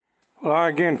Well, hi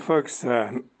again, folks.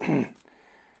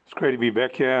 It's great to be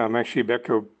back here. I'm actually back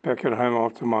at home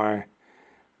after my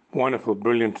wonderful,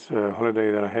 brilliant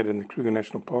holiday that I had in the Kruger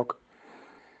National Park.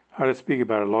 I had to speak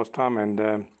about it last time, and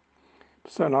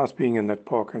it's so nice being in that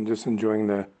park and just enjoying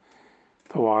the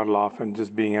wildlife and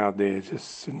just being out there. It's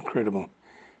just incredible.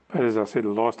 But as I said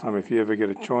last time, if you ever get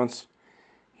a chance,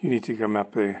 you need to come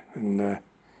up there and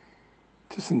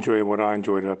just enjoy what I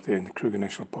enjoyed up there in the Kruger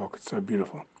National Park. It's so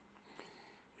beautiful.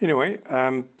 Anyway,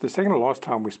 the second to last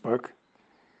time we spoke,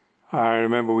 I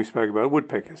remember we spoke about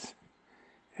woodpeckers,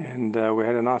 and we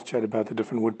had a nice chat about the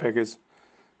different woodpeckers,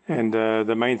 and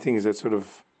the main things that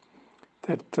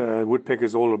woodpecker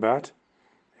is all about.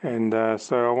 And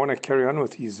so I want to carry on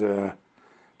with these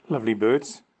lovely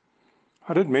birds.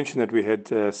 I did mention that we had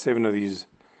 7 of these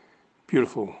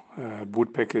beautiful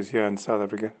woodpeckers here in South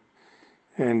Africa,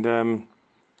 and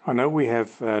I know we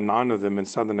have 9 of them in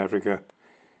Southern Africa,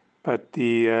 but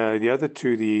the other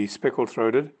 2, the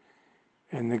speckled-throated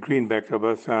and the greenback, are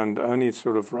both found only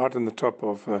sort of right on the top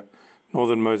of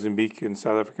northern Mozambique in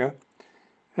South Africa.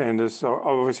 And so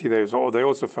obviously they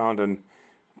also found in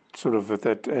sort of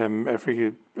that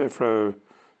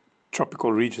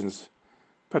Afro-tropical regions,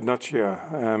 but not here.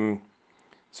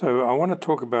 So I want to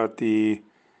talk about the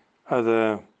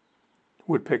other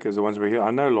woodpeckers, the ones we hear. I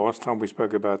know last time we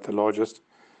spoke about the largest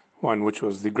one, which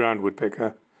was the ground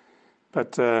woodpecker.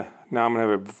 But now I'm going to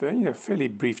have a fairly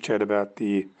brief chat about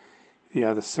the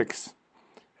other 6.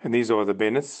 And these are the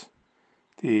bennets,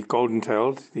 the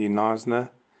golden-tailed, the Knysna,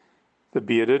 the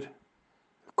bearded,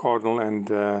 the cardinal, and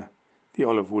the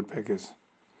olive woodpeckers.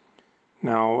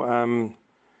 Now,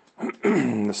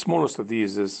 the smallest of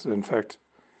these is, in fact,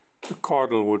 the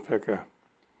cardinal woodpecker.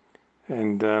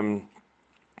 And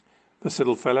this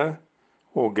little fellow,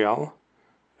 or gal,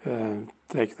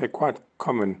 they're quite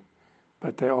common,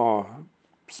 but they are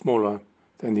smaller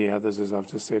than the others, as I've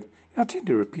just said. I tend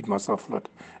to repeat myself a lot.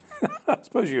 I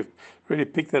suppose you've really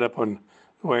picked that up on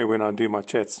the way when I do my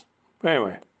chats. But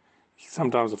anyway,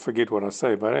 sometimes I forget what I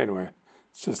say, but anyway,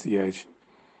 it's just the age.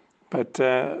 But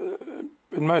in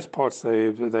most parts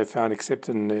they found, except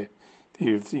in the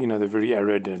very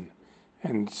arid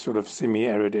and sort of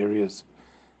semi-arid areas.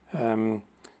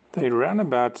 They run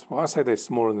about, well, I say they're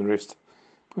smaller than the rest,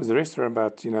 because the rest are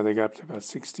about, they go up to about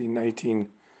 16, 18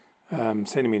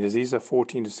 centimeters. These are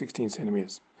 14 to 16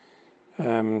 centimeters.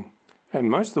 And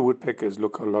most of the woodpeckers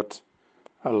look a lot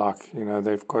alike.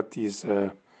 They've got these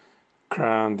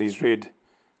these red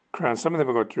crowns. Some of them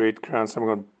have got red crowns, some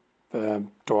have got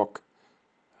dark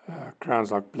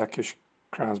crowns, like blackish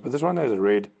crowns. But this one has a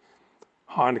red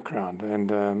hind crown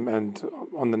and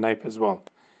on the nape as well.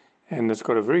 And it's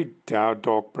got a very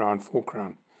dark brown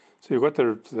forecrown. So you've got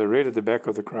the red at the back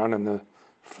of the crown and the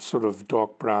sort of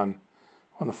dark brown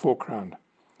on the foreground.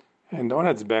 And on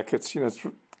its back, it's it's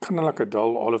kind of like a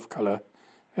dull olive color,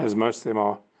 as most of them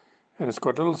are. And it's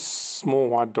got little small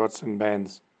white dots and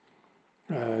bands.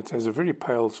 It has a very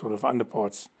pale sort of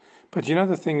underparts. But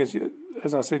the thing is,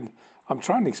 as I said, I'm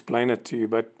trying to explain it to you,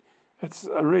 but it's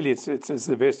really it's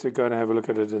the best to go and have a look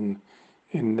at it in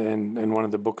one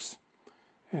of the books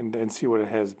and see what it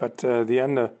has. But the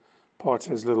under parts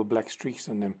has little black streaks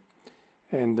in them,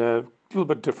 and a little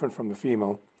bit different from the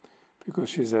female, because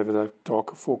she's have a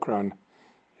darker forecrown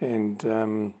and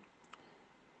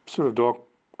sort of dark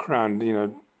crown,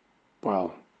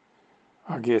 well,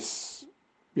 I guess,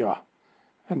 yeah.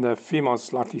 And the female's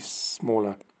slightly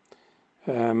smaller.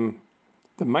 The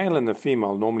male and the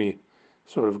female normally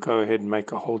sort of go ahead and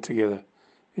make a hole together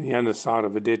in the underside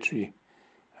of a dead tree,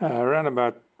 around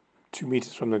about 2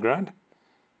 meters from the ground.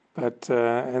 But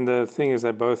and the thing is,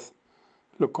 they both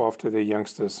look after their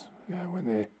youngsters when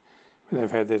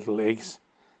they've had their little eggs,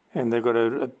 and they've got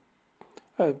a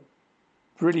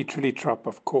really trilly trap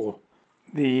of call.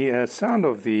 The sound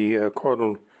of the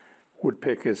cardinal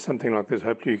woodpecker is something like this.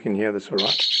 Hopefully you can hear this all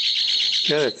right.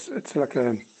 Yeah, it's like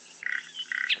a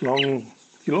long.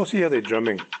 You'll also hear their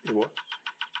drumming.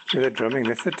 Hear that drumming?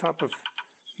 That's the type of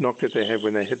knock that they have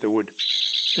when they hit the wood,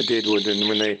 the dead wood, and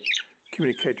when they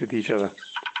communicate with each other.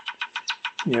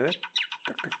 You hear that?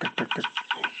 Tuck, tuck, tuck, tuck, tuck.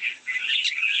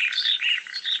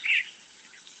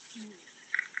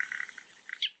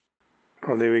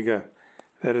 Oh, there we go.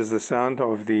 That is the sound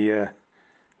of the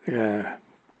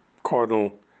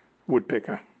cardinal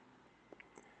woodpecker.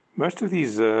 Most of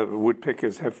these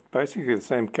woodpeckers have basically the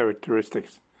same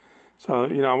characteristics. So,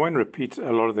 I won't repeat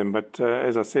a lot of them, but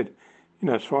as I said,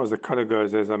 as far as the color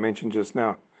goes, as I mentioned just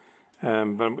now, but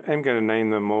I'm going to name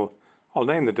them all. I'll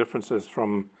name the differences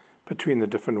between the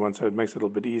different ones, so it makes it a little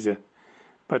bit easier.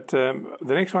 But the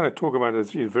next one I talk about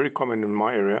is very common in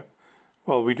my area.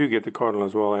 Well, we do get the cardinal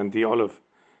as well, and the olive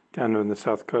down on the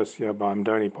south coast here by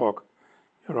Amdoni Park.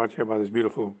 You're right here by this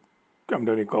beautiful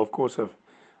Amdoni golf course. I've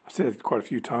said it quite a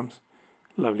few times.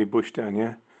 Lovely bush down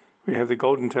here. We have the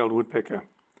golden-tailed woodpecker,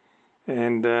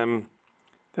 and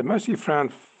they're mostly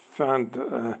found.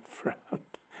 I'm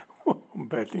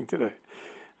battling today.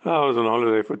 I was on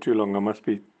holiday for too long. I must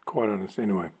be quite honest.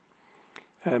 Anyway,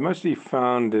 mostly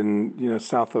found in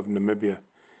south of Namibia,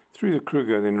 through the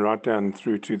Kruger, then right down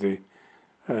through to the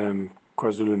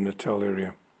KwaZulu-Natal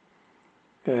area.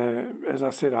 As I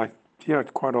said, I hear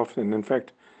it quite often. In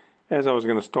fact, as I was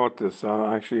going to start this,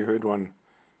 I actually heard one.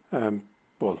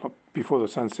 Before the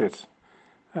sun sets.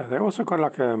 They also got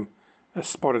like a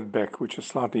spotted back, which is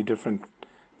slightly different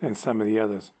than some of the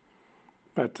others.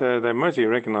 But they're mostly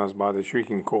recognized by the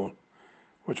shrieking call,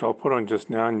 which I'll put on just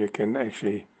now, and you can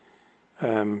actually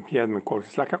hear them call.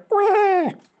 It's like a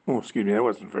wah! Oh, excuse me, that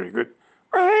wasn't very good.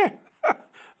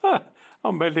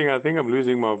 I'm betting I think I'm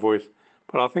losing my voice,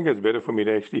 but I think it's better for me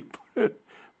to actually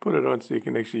put it on so you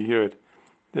can actually hear it.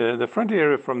 The front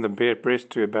area from the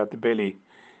breast to about the belly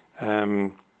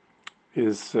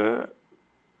is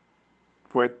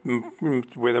where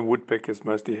the woodpeckers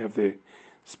mostly have their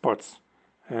spots,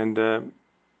 and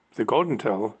the golden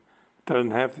tail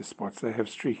don't have the spots; they have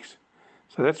streaks.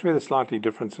 So that's where the slightly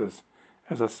difference is.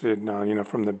 As I said now,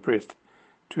 from the breast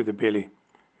to the belly,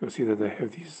 you'll see that they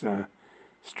have these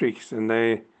streaks, and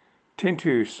they tend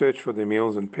to search for their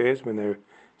meals in pairs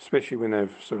especially when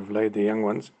they've sort of laid their young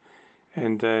ones,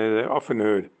 and they're often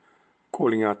heard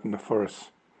calling out in the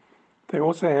forests. They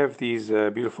also have these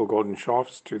beautiful golden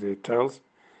shafts to their tails,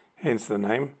 hence the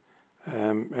name,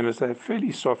 and it's a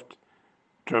fairly soft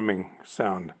drumming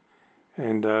sound.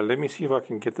 And let me see if I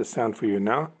can get the sound for you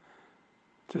now.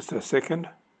 Just a second.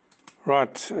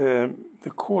 Right,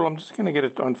 the call, I'm just going to get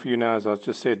it on for you now, as I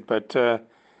just said. But the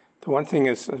one thing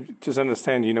is, just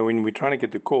understand, when we're trying to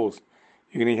get the calls,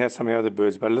 you're going to hear some of the other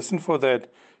birds. But listen for that.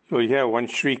 You'll hear one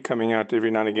shriek coming out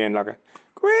every now and again, like a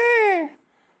quee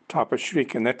type of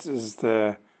shriek, and that is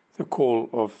the call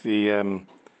of the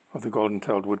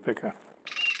golden-tailed woodpecker.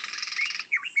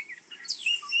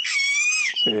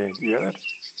 There, you hear that?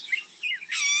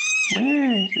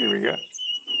 There we go.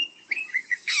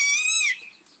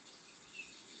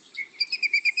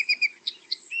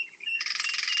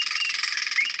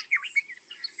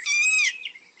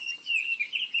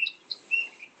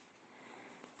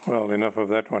 Well, enough of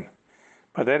that one.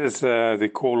 But that is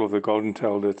the call of the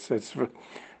golden-tailed. It's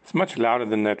much louder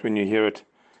than that when you hear it,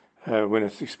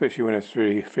 especially when it's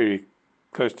very, very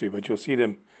close to you. But you'll see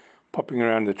them popping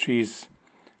around the trees,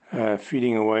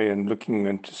 feeding away and looking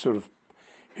and just sort of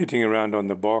hitting around on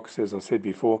the barks, as I said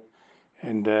before.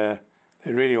 And they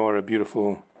really are a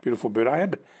beautiful, beautiful bird. I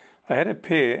had a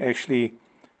pair actually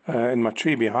in my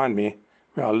tree behind me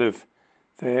where I live.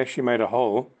 They actually made a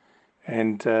hole,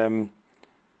 and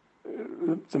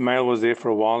the male was there for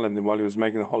a while, and then while he was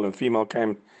making the hole, a female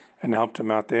came and helped him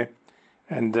out there.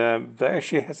 And they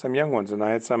actually had some young ones, and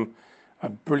I had some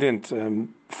brilliant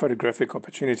photographic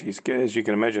opportunities, as you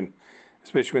can imagine,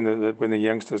 especially when the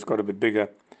youngsters got a bit bigger,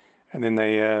 and then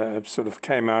they sort of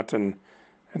came out and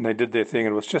they did their thing.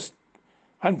 It was just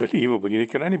unbelievable. You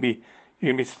can be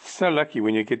so lucky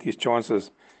when you get these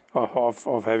chances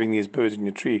of having these birds in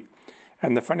your tree.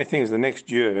 And the funny thing is, the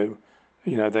next year,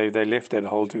 they left that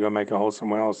hole to go make a hole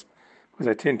somewhere else, because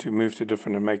they tend to move to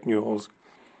different and make new holes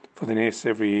for the nests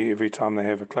every time they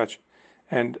have a clutch.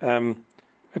 And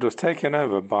it was taken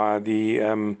over by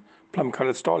the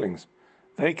plum-coloured starlings.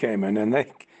 They came in and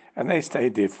they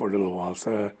stayed there for a little while,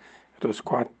 so it was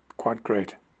quite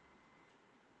great.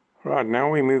 Right, now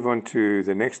we move on to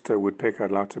the next woodpecker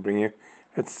I'd like to bring you.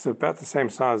 It's about the same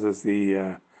size as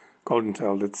the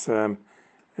golden-tailed. It's the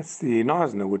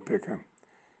Knysna woodpecker,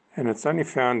 and it's only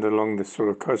found along the sort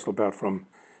of coastal belt from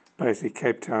basically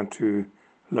Cape Town to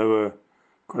lower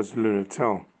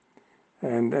KwaZulu-Natal.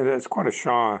 And it's quite a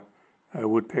shy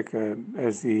woodpecker,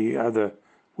 as the other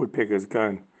woodpeckers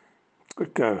go,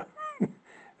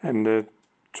 and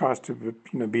tries to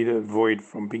be avoid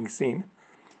from being seen.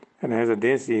 And it has a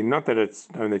density, not that it's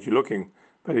known that you're looking,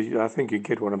 but I think you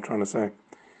get what I'm trying to say.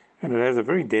 And it has a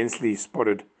very densely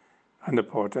spotted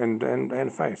underpart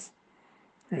and face.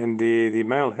 And the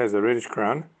male has a reddish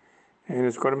crown, and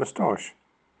it's got a moustache.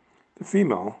 The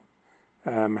female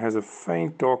has a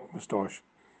faint dark moustache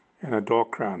and a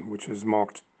dark crown, which is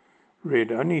marked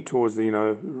red only towards the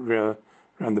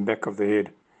around the back of the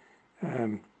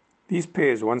head. These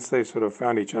pairs, once they sort of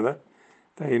found each other,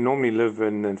 they normally live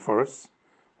in forests,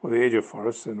 or the edge of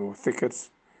forests, or thickets,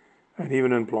 and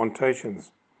even in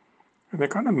plantations. And they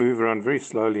kind of move around very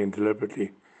slowly and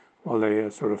deliberately while they are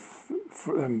sort of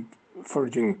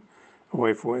foraging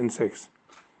away for insects.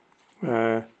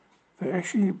 Uh, they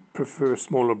actually prefer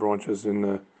smaller branches in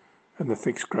the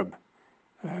thick scrub,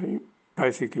 uh,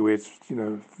 basically where it's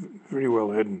very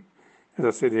well hidden. As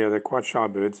I said, they're quite shy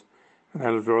birds, and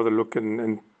they'll rather look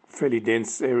in fairly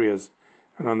dense areas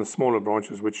and on the smaller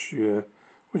branches, which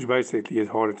basically is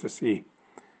harder to see.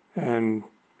 And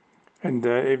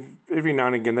every now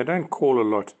and again, they don't call a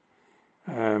lot,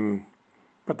 um,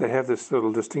 but they have this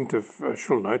little distinctive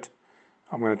shrill note.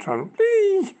 I'm going to try and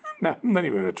no, I'm not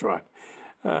even going to try.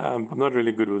 I'm not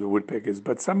really good with the woodpeckers,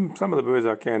 but some of the birds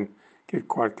I can get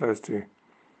quite close to.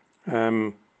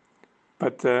 Um,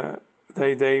 but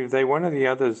they one of the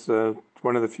others,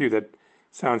 one of the few that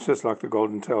sounds just like the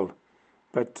golden-tailed.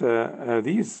 But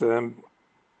these don't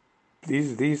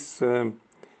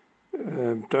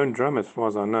drum as far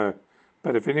as I know.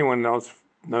 But if anyone else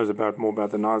knows more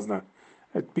about the Knysna,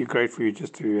 it'd be great for you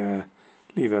just to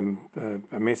leave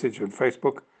a message on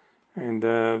Facebook,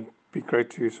 and be great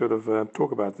to sort of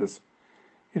talk about this.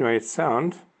 Anyway, it's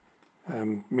sound.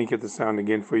 Let me get the sound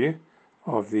again for you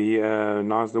of the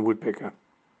Knysna woodpecker.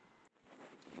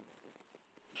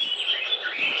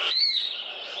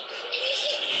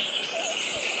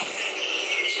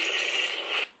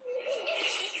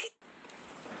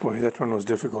 Boy, that one was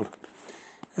difficult.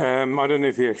 I don't know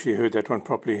if you actually heard that one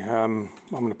properly. I'm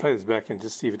going to play this back and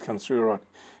just see if it comes through all right.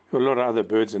 There are a lot of other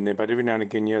birds in there, but every now and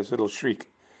again you have a little shriek.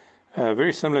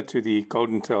 Very similar to the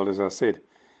golden-tailed, as I said,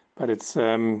 but it's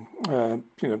a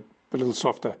little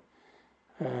softer.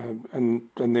 And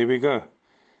there we go.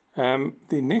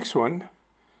 The next one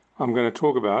I'm going to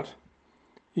talk about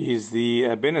is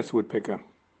the Bennett's woodpecker,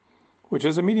 which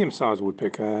is a medium-sized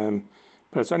woodpecker,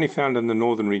 but it's only found in the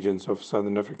northern regions of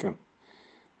southern Africa.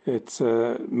 It's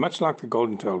much like the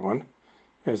golden-tailed one,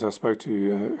 as I spoke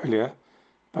to earlier,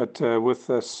 but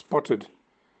with spotted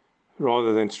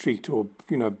rather than streaked or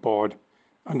barred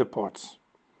underparts.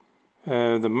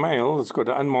 The male has got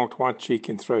an unmarked white cheek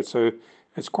and throat, so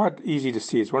it's quite easy to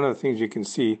see. It's one of the things you can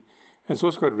see. And it's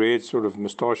also got red sort of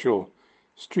moustachial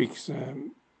streaks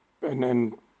and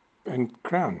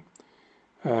crown,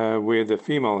 where the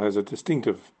female has a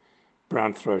distinctive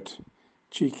brown throat,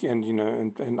 cheek,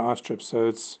 and eye strips. So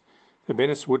it's the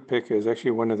Bennett's woodpecker is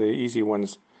actually one of the easy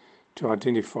ones to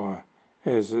identify,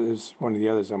 as one of the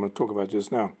others I'm going to talk about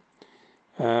just now.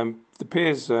 The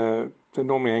pairs they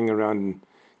normally hang around, and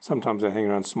sometimes they hang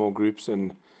around small groups,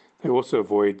 and they also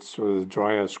avoid sort of the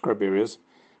drier scrub areas,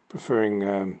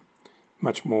 preferring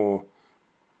much more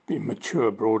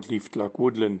mature broadleafed like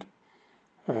woodland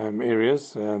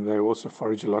areas. They also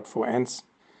forage a lot for ants,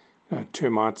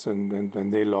 termites, and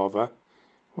their larvae,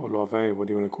 or larvae. What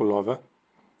do you want to call larvae?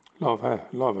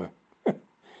 Larvae.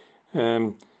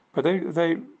 But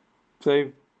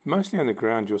they mostly on the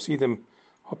ground. You'll see them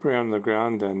hop around on the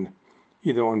ground and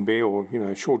either on bare or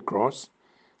short grass.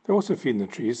 They also feed in the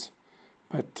trees,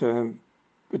 but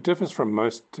it differs from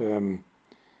most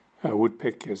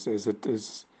woodpeckers as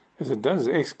it does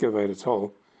excavate its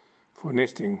hole for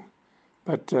nesting.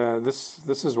 But this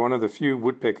is one of the few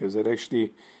woodpeckers that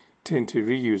actually tend to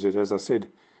reuse it, as I said.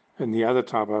 And the other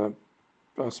type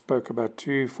I spoke about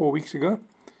 4 weeks ago,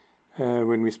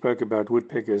 when we spoke about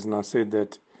woodpeckers, and I said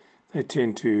that they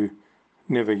tend to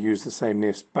never use the same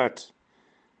nest, but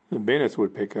the Bennett's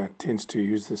woodpecker tends to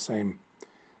use the same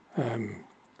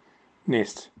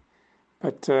nest.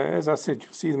 But as I said,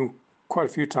 you'll see them quite a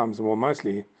few times, well,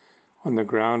 mostly on the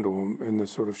ground or in the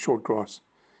sort of short grass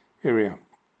area.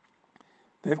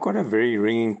 They've got a very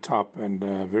ringing top and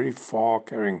very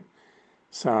far-carrying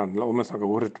sound, almost like a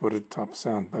wooded type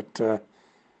sound. But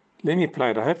let me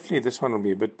play it. Hopefully this one will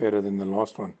be a bit better than the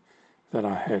last one that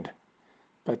I had.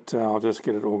 But I'll just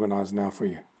get it organized now for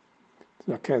you.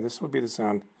 Okay, this will be the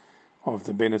sound of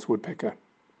the Bennett's woodpecker.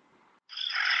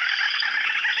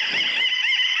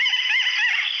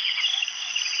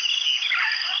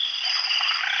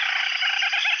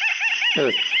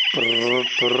 It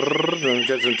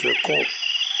gets into a call.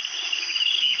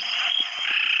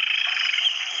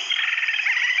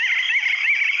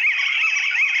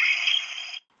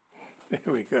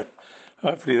 There we go.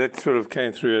 Hopefully that sort of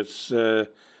came through. It's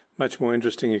much more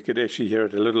interesting. You could actually hear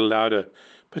it a little louder,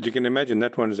 but you can imagine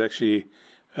that one is actually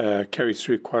carries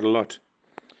through quite a lot.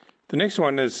 The next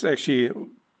one is actually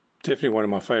definitely one of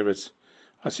my favorites.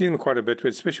 I see them quite a bit,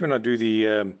 especially when I do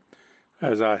the,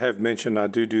 as I have mentioned, I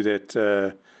do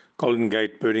that Golden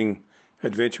Gate birding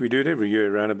adventure. We do it every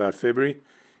year around about February.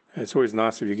 It's always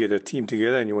nice if you get a team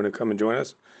together and you want to come and join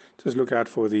us. Just look out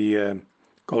for the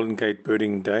Golden Gate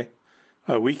birding day.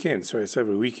 Weekend, sorry, it's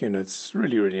over a weekend. It's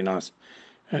really, really nice.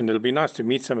 And it'll be nice to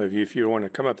meet some of you if you want to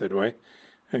come up that way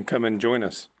and come and join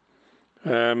us.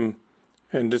 And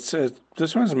And this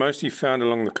one's mostly found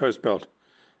along the coast belt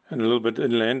and a little bit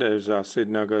inland, as I said,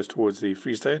 now goes towards the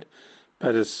Free State.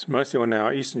 But it's mostly on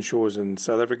our eastern shores in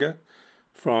South Africa,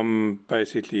 from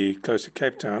basically close to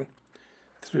Cape Town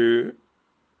through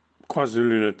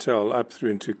KwaZulu-Natal up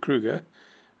through into Kruger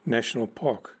National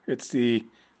Park. It's the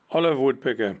olive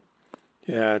woodpecker.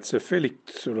 Yeah, it's a fairly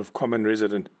sort of common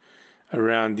resident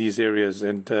around these areas,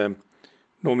 and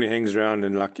normally hangs around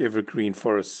in like evergreen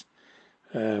forests.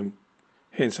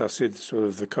 Hence I said sort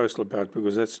of the coastal belt,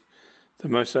 because that's the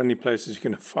most only places you're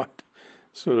going to find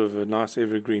sort of a nice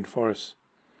evergreen forest.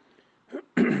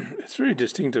 It's very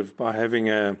distinctive by having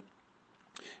you'll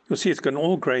see it's got an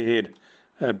all grey head,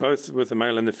 both with the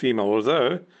male and the female,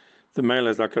 although the male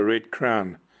has like a red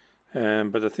crown.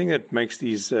 But the thing that makes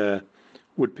these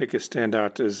woodpeckers stand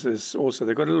out is also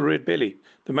they've got a little red belly.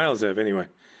 The males have anyway,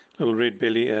 little red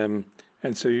belly. And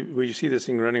so when you see this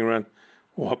thing running around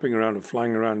or hopping around or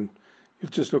flying around,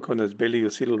 you'll just look on its belly,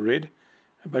 you'll see a little red.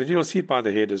 But you'll see it by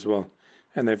the head as well.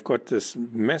 And they've got this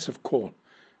massive call.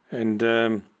 And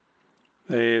the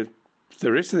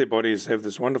rest of their bodies have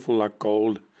this wonderful like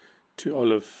gold to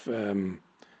olive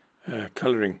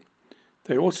colouring.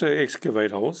 They also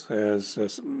excavate holes,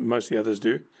 as most of the others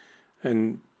do,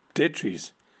 and dead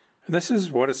trees. And this is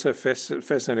what is so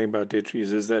fascinating about dead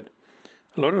trees, is that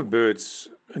a lot of birds,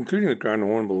 including the ground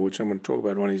hornbill, which I'm going to talk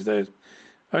about one of these days,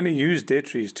 only use dead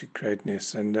trees to create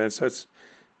nests. And so it's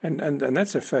and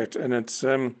that's a fact. And it's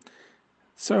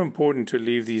so important to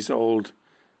leave these old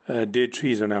dead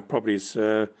trees on our properties.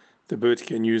 The birds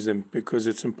can use them, because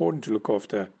it's important to look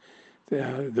after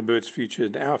the birds' future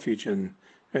and our future,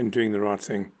 and doing the right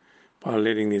thing by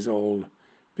letting these old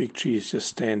big trees just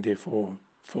stand there for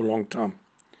a long time.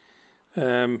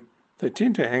 They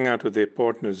tend to hang out with their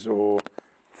partners or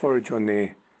forage on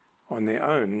their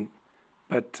own,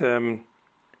 but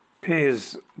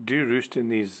pairs do roost in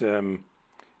these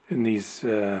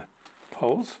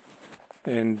holes,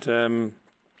 and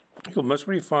you'll most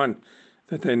probably find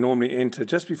that they normally enter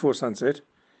just before sunset,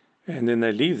 and then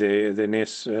they leave their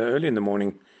nests early in the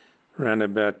morning, around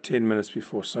about 10 minutes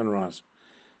before sunrise.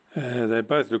 They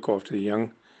both look after the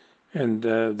young, and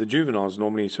the juveniles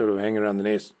normally sort of hang around the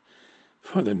nest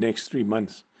for the next 3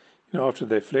 months. After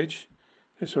they fledge,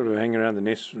 they sort of hang around the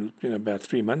nest for about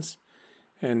 3 months,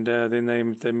 and then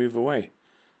they move away.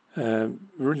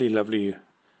 Really lovely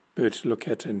bird to look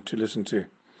at and to listen to.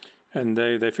 And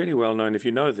they're fairly well known, if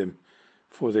you know them,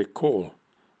 for their call.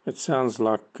 It sounds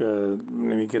like, let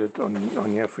me get it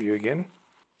on here for you again.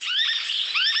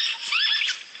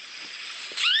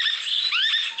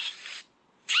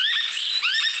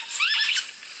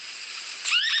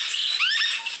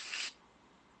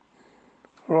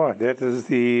 Right, that is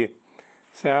the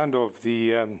sound of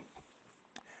the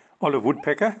olive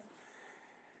woodpecker.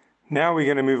 Now we're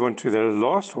going to move on to the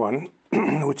last one,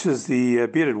 which is the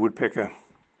bearded woodpecker.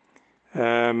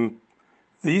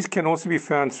 These can also be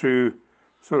found through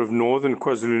sort of northern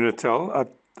KwaZulu-Natal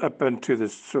up into the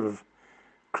sort of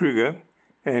Kruger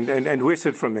and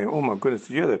westward from there. Oh my goodness,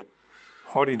 did you hear that?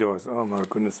 Hardy doors. Oh my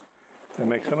goodness, they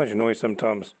make so much noise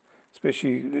sometimes,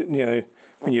 especially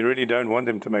when you really don't want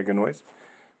them to make a noise.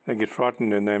 They get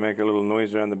frightened and they make a little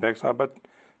noise around the backside, but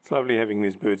it's lovely having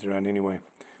these birds around anyway.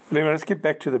 But anyway, let's get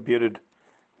back to the bearded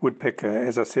woodpecker.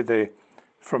 As I said, they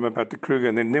from about the Kruger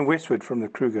and then westward from the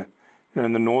Kruger,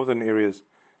 in the northern areas.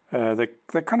 They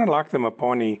kind of like the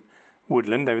Mopani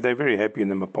woodland. They're very happy in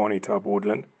the Mopani type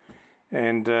woodland.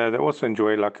 And they also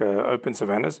enjoy like open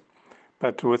savannas,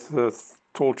 but with the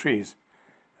tall trees.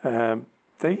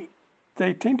 They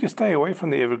tend to stay away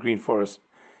from the evergreen forest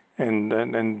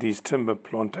and these timber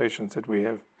plantations that we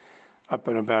have up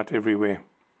and about everywhere.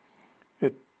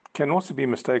 It can also be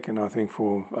mistaken, I think,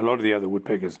 for a lot of the other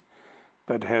woodpeckers,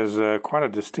 but has quite a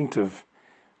distinctive,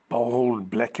 bold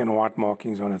black and white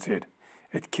markings on its head.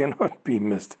 It cannot be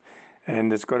missed.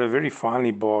 And it's got a very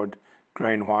finely barred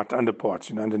grey and white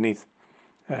underparts, underneath.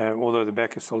 Although the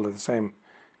back is still the same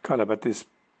color, but this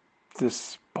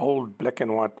bold black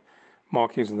and white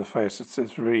markings in the face, it's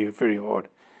very, very hard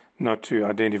not to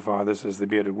identify this as the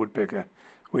bearded woodpecker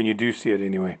when you do see it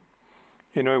anyway.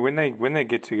 When they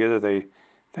get together,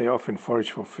 they often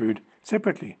forage for food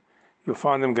separately. You'll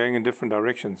find them going in different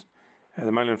directions.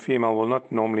 The male and female will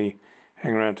not normally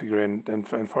hang around together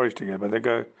and forage together, but they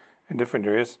go in different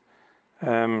areas.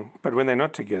 But when they're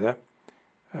not together,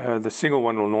 the single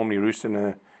one will normally roost in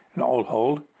an old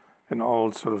hole, an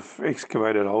old sort of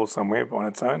excavated hole somewhere on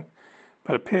its own.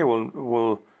 But a pair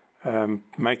will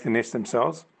make the nest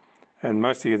themselves, and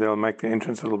mostly they'll make the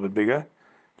entrance a little bit bigger,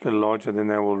 a little larger, then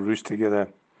they will roost together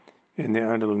in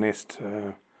their own little nest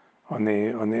on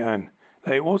their own.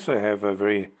 They also have a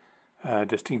very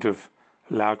distinctive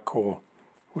loud call,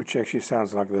 which actually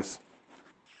sounds like this.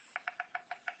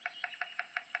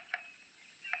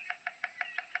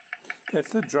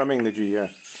 That's the drumming that you hear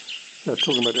that I was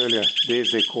talking about earlier.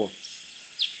 There's their call.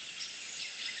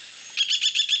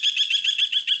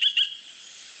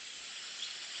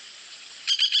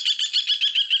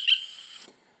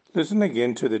 Listen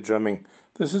again to the drumming.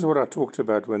 This is what I talked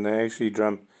about when they actually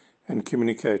drum and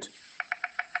communicate.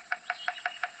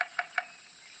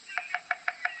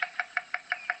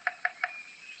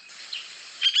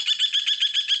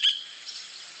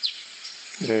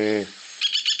 They're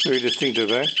very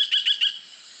distinctive, eh?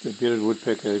 The bearded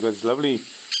woodpecker. They've got this lovely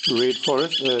red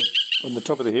forest on the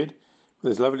top of the head,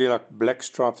 with this lovely like black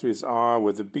stripe through his eye,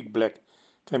 with the big black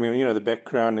coming, the back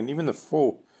crown, and even the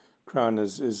forecrown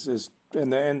is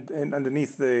and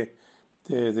underneath their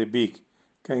beak,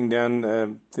 going down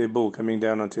their bill, coming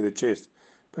down onto the chest,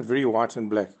 but very white and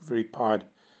black, very pied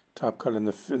type color. And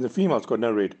the female's got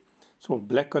no red. It's all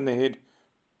black on the head,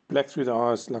 black through the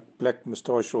eyes, like black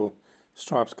moustachial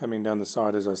stripes coming down the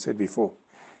side, as I said before.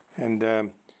 And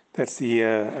that's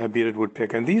the bearded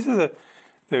woodpecker. And these are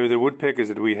the woodpeckers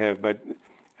that we have, but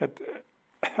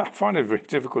I find it very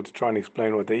difficult to try and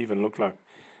explain what they even look like.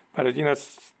 But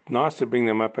it's nice to bring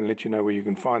them up and let you know where you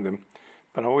can find them.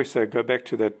 But I always say go back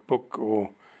to that book, or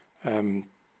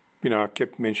I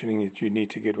kept mentioning that you need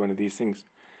to get one of these things,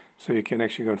 so you can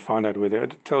actually go and find out where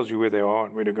it tells you where they are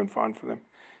and where to go and find for them.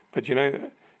 But you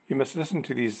must listen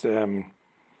to these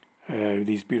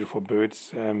beautiful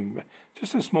birds.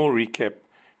 Just a small recap.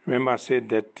 Remember, I said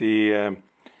that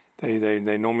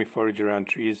they normally forage around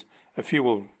trees. A few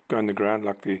will go on the ground,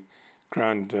 like the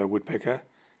ground woodpecker,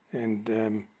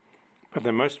 and but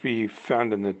they must be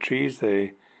found in the trees.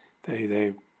 They're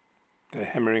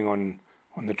hammering on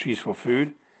the trees for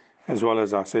food, as well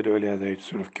as I said earlier, they're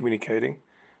sort of communicating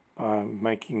by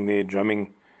making their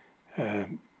drumming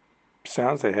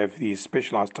sounds. They have these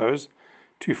specialized toes,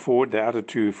 two forward, the outer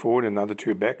two forward and the other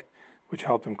two back, which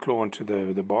help them claw onto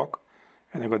the bark.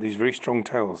 And they've got these very strong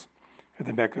tails at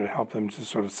the back that help them to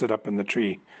sort of sit up in the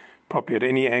tree properly at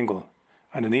any angle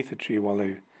underneath the tree while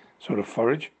they sort of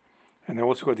forage. And they've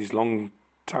also got these long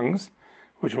tongues,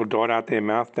 which will dart out their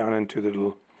mouth down into the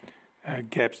little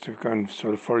gaps to go and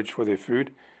sort of forage for their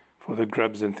food, for the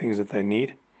grubs and things that they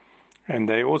need. And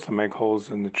they also make holes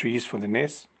in the trees for the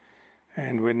nests.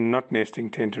 And when not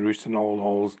nesting, tend to roost in old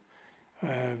holes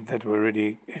that were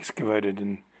already excavated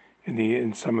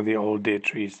in some of the old dead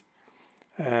trees.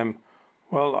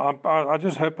 Well, I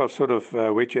just hope I've sort of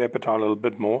whet your appetite a little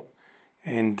bit more,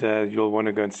 and you'll want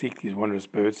to go and seek these wondrous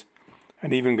birds,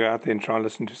 and even go out there and try and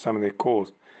listen to some of their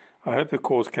calls. I hope the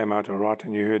calls came out all right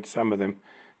and you heard some of them,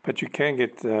 but you can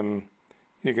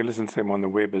listen to them on the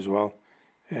web as well,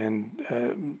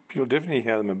 and you'll definitely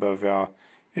hear them above our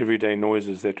everyday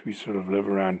noises that we sort of live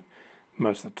around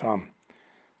most of the time.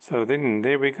 So then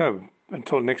there we go.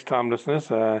 Until next time,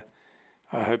 listeners, I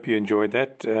hope you enjoyed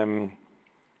that.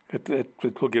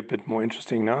 It will get a bit more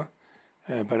interesting now.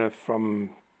 But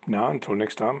from now until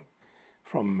next time,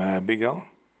 from Big Al,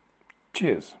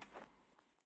 cheers.